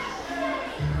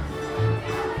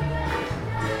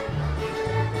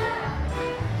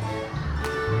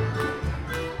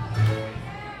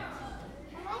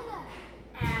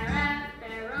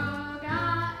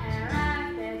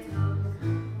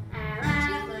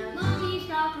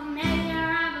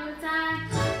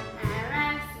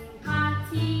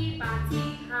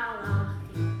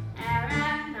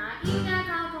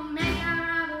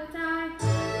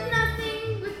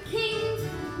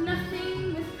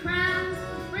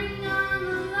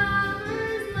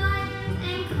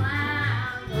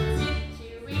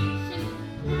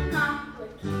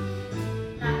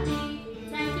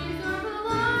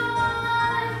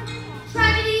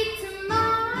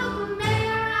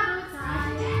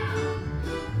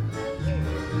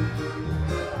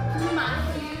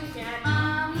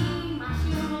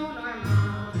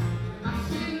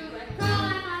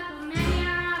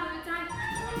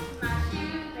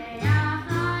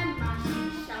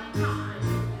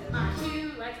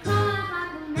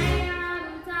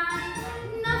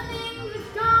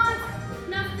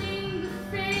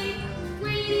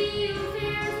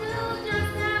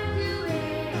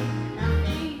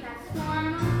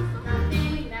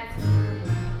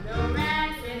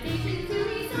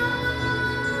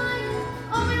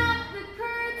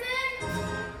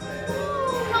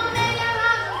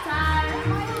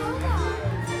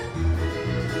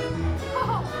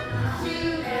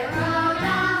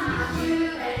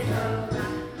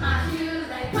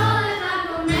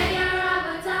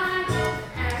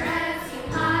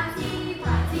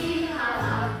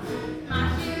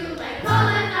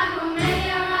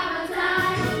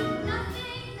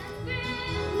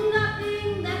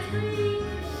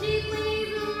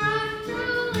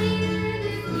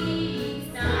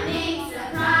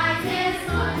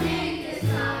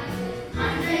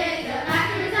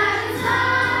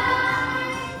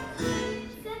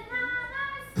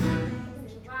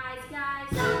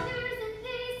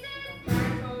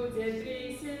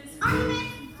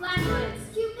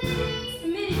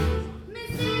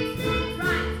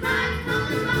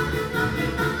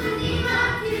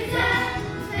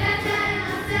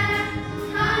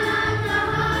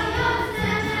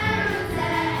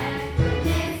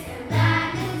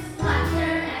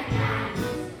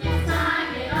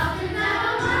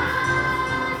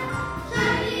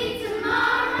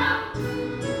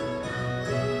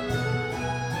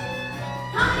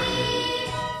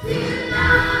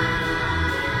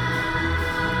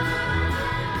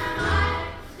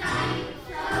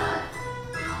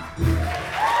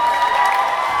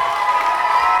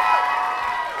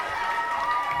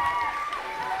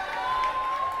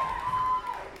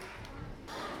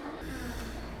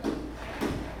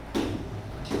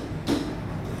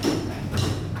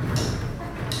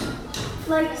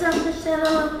Lights up the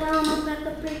shadow of down up at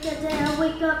the break of day. I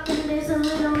wake up and there's a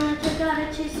little nudge I gotta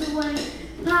chase away.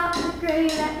 Pop the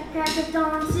grave at the crack of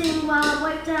dawn, sing while I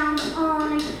wipe down the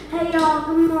awning. Hey y'all,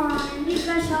 good morning. You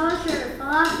guys all sure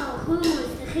falafel,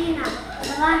 hummus, tahina,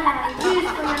 salaga,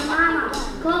 juice for your mama,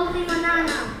 cold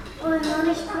limonana, or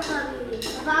nonish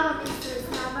papali, baba mister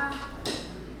snaba.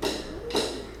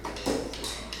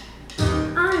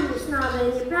 I'm your snob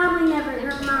and you probably never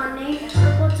heard my name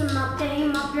or what's in my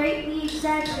fame. I'm greatly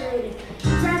exaggerated,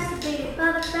 exacerbated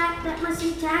by the fact that my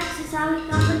syntax is highly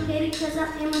complicated because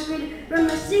I immigrated from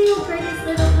the single greatest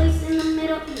little place in the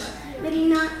Middle East,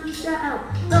 Medina, Israel,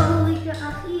 the holy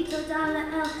Ga'ahito, Dala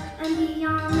El, and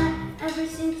beyond that, ever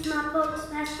since my folks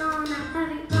passed on, I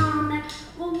haven't gone back.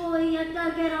 Oh boy, I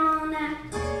gotta get on that.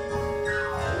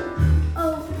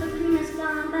 Oh, the cream has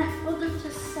gone back. Hold up just a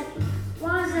second.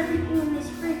 Why is everything in this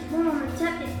fridge warm and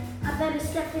tepid? I better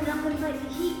step it up and fight the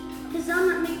heat, cause I'm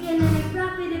not making any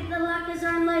profit if the latkes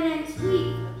aren't light and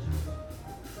sweet.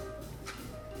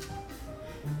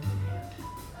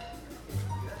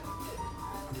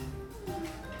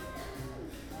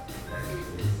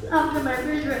 After my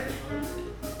fridge wreck,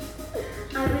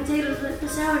 I have potatoes with the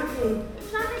sour cream.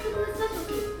 Try making a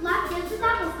specialty, latkes with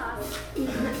applesauce.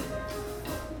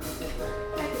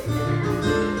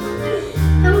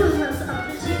 That was my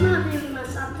sausage. She's not really my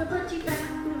sausage, but you got to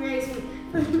raise me.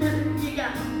 You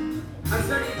got me. I'm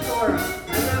studying Torah. I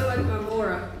look like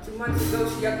Mamora. 2 months ago,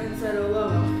 she up and said hello.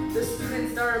 The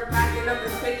students started packing up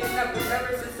and picking up, and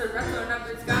ever since the restaurant up,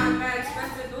 it's gotten mad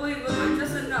expensive. Believe it, but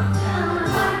just enough.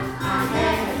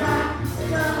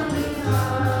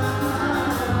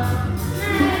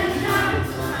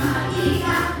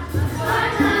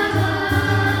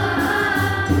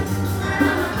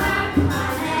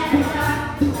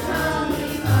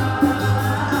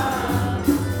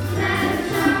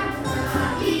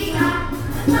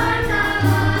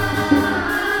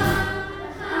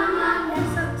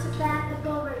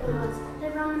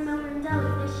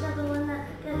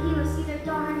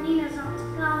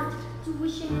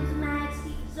 Tuition is mad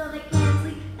steep, so they can't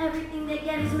sleep. Everything they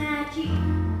get is mad cheap.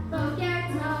 Don't get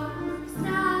no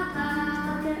stop.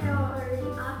 Okay, already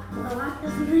up. The lock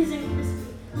doesn't reason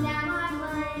crispy. Now I'm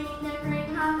learning the great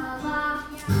Kabbalah.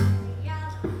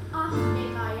 Off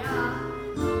in my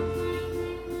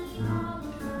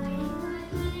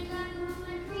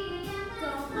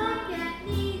Don't forget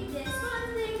me, this one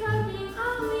thing coming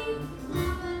on me.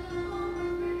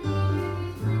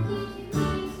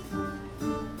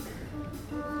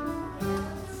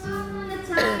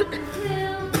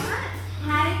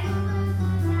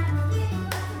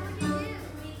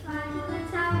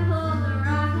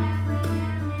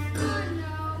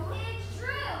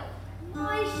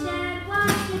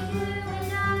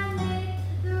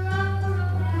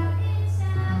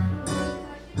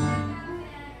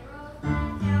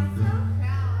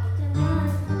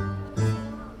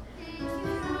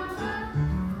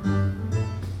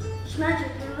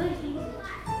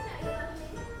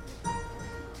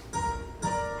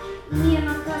 Me and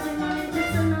my cousin wanted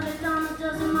just another dime, a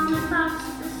dozen mom and pops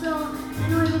or so.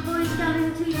 And when the boys got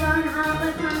into yarn, I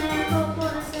let my man go for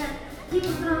the set.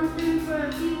 People come through for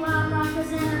a few wild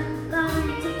rockers and a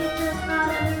lottery ticket just out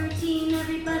of the routine.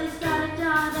 Everybody's got a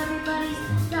job, everybody's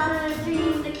got a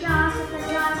dream. The gossip, the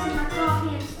gossip, my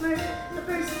coffee and smirk. The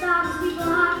first stop is people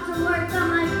hop to work. I'm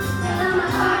like, fill my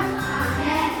heart, my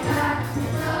head hurt,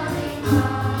 it's only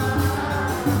more.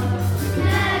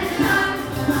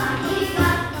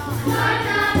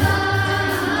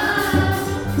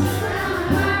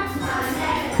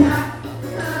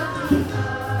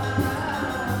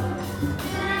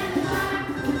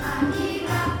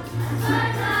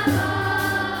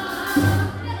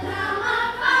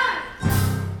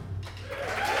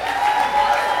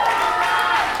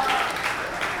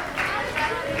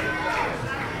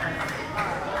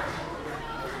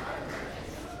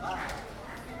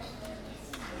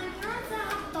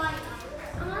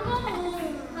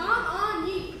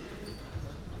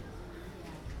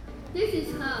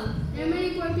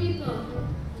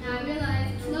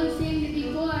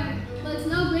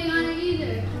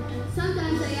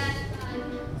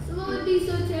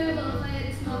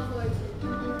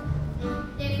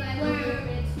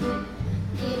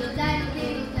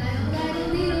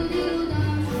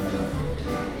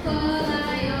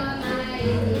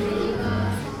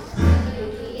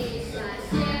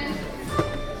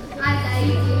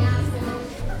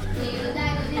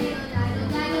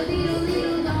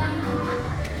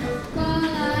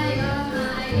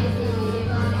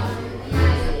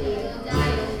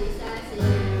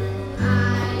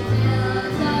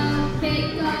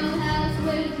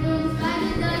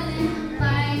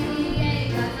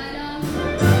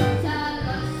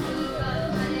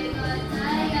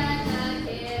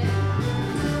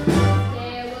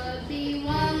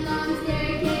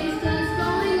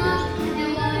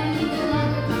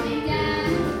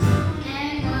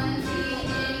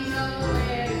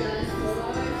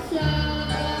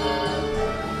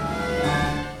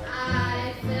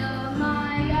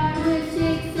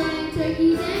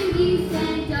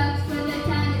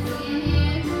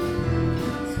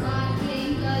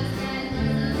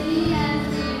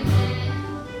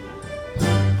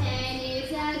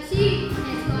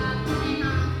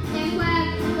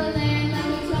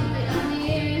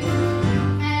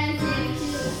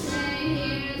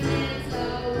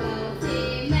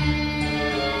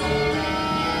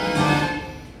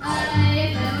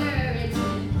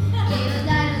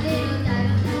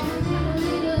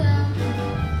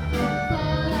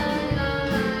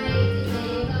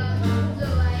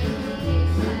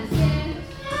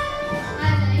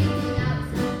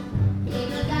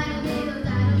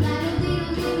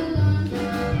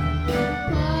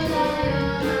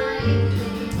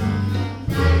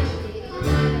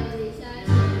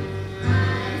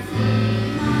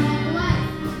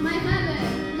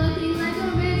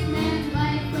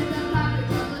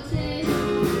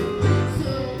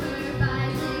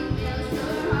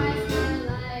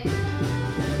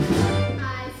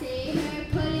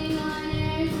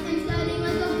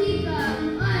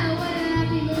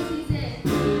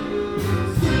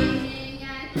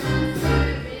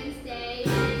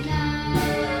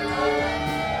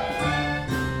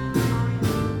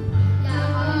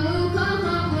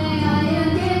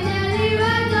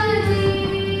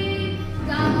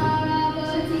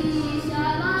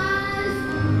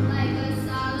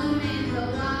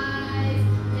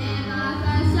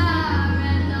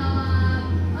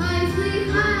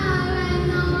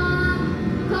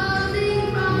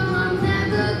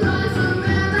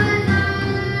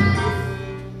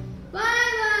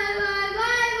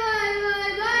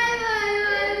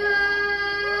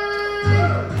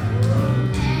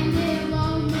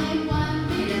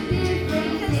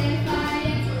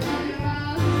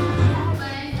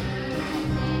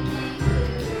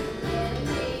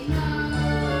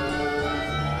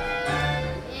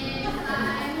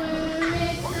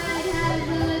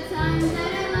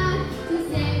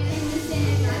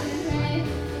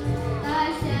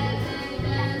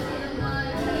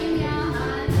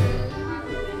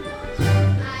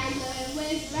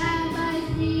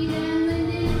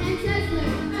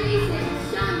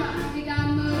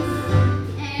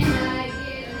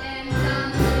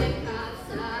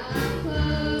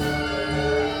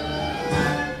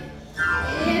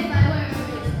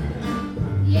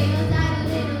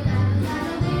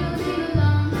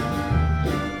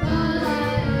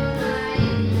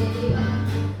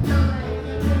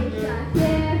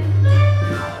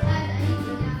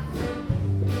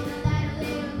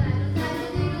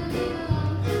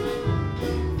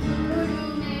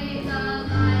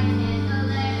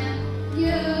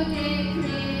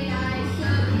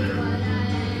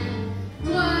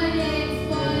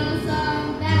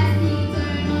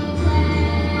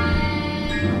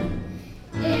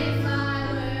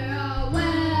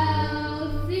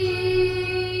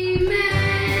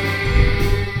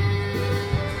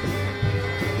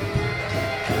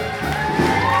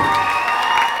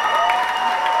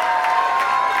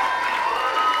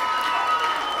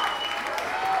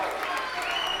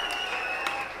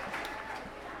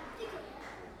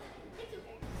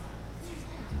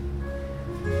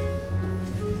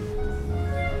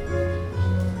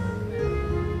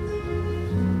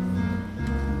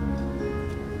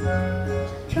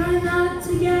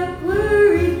 to get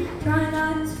worried. Try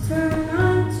not to turn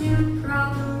on to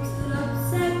problems that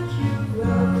upset you. Oh,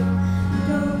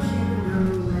 don't you know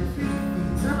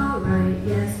everything's alright?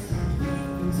 Yes,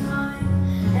 everything's fine.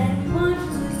 And you want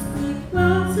to sleep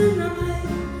well tonight.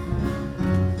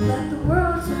 Let the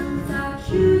world turn without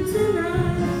you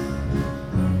tonight.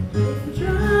 If we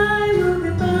try, we'll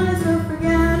get by, so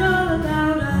forget all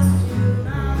about us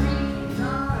tonight. Everything's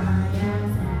alright, yes,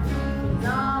 everything's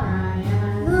alright,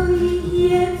 yes. Lo ye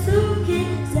token,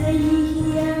 say ye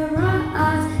hear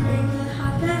us. In the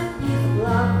hot bath, be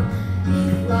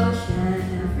flow, shed.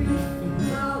 Everything's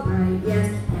alright, yes,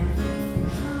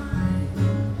 everything's fine.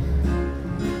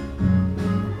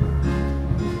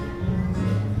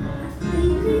 I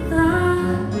think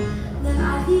that I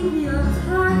think you're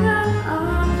tired of.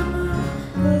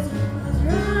 Close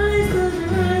your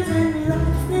eyes, and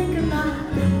let's think about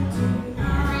things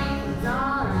tonight. Everything's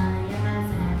alright, yes,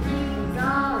 everything's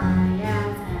alright,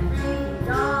 yes, everything's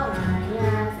alright,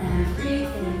 yes,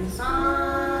 everything's fine.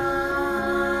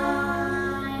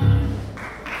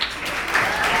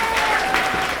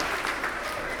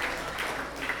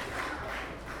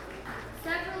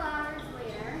 Several hours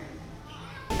later,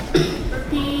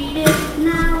 Repeat it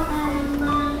now and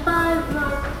learn by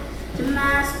rote to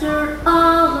master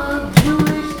all of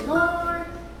Jewish lore.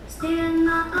 Stand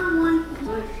not on one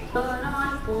foot, but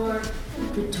on four.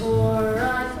 The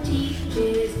Torah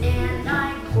teaches, and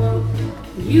I quote,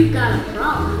 "You got a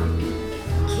problem?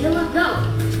 Kill a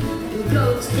goat. The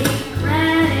goats take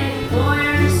credit for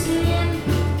your sin.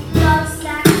 Just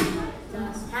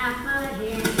sacrifice half a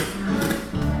hand.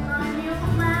 On your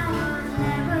flower,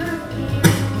 never fear.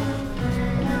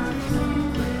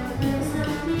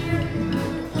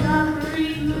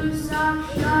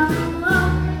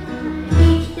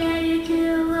 Each day you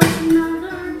kill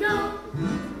another goat.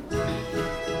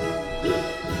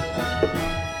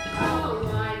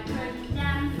 Oh, I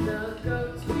condemn the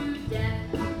goats to death.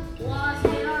 Was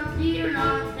it our fear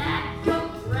of that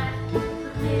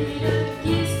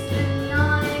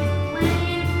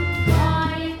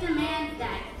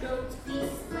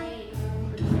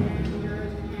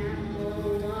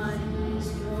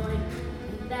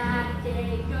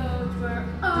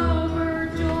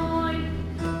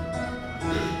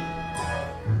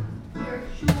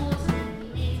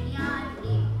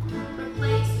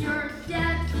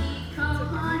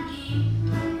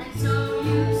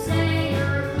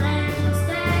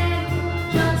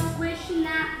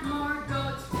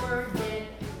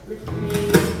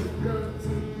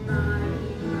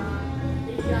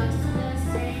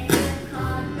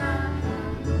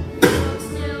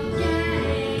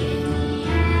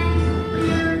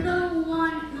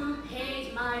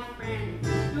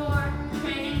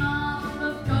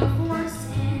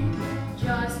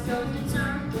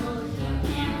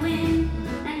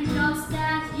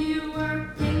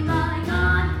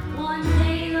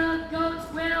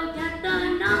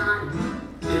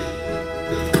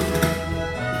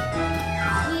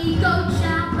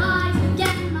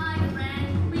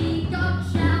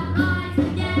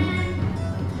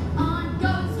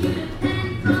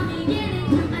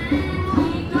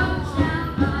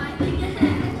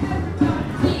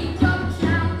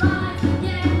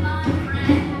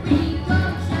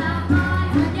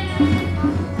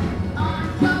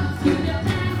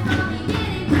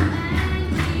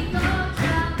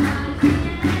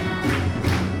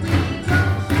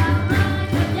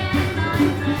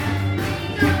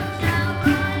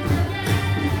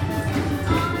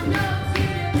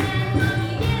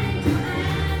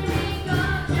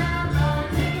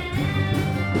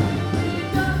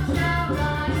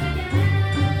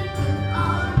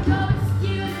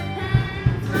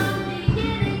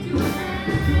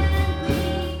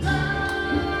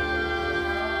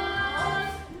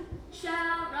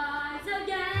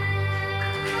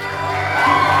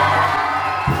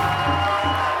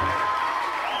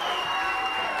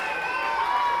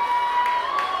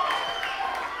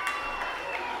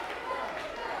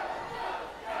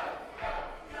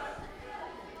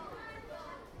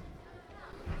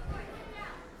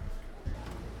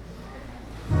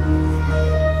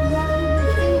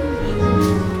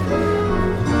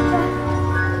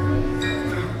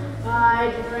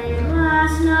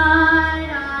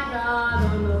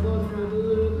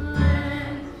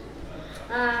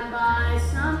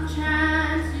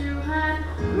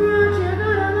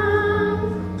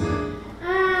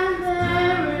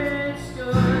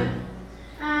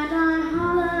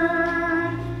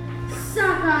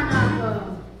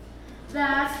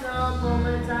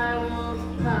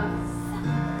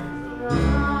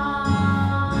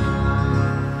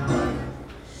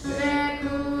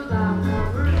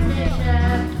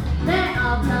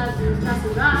cousins just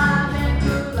arriving.